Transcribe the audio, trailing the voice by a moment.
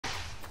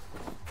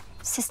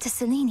Sister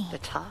Selene. The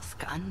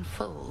task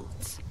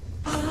unfolds.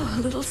 Oh,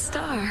 little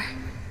star.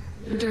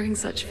 During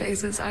such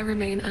phases, I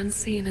remain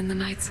unseen in the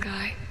night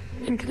sky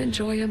and can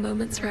enjoy a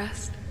moment's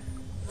rest.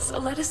 So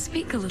let us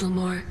speak a little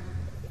more.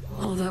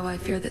 Although I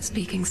fear that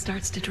speaking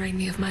starts to drain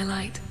me of my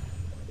light.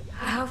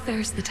 How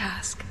fares the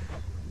task?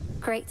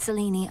 Great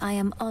Selene, I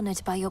am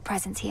honored by your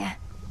presence here.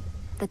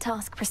 The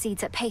task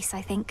proceeds at pace,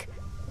 I think.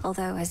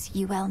 Although, as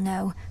you well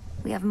know,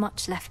 we have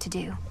much left to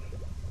do.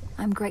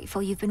 I'm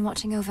grateful you've been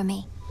watching over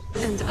me.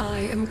 And I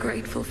am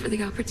grateful for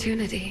the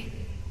opportunity.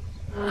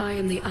 I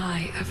am the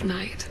Eye of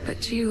Night,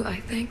 but you, I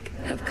think,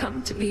 have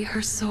come to be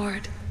her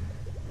sword.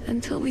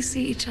 Until we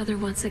see each other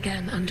once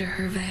again under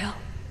her veil.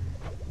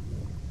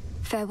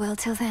 Farewell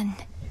till then.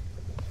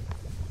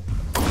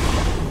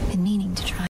 Been meaning to try.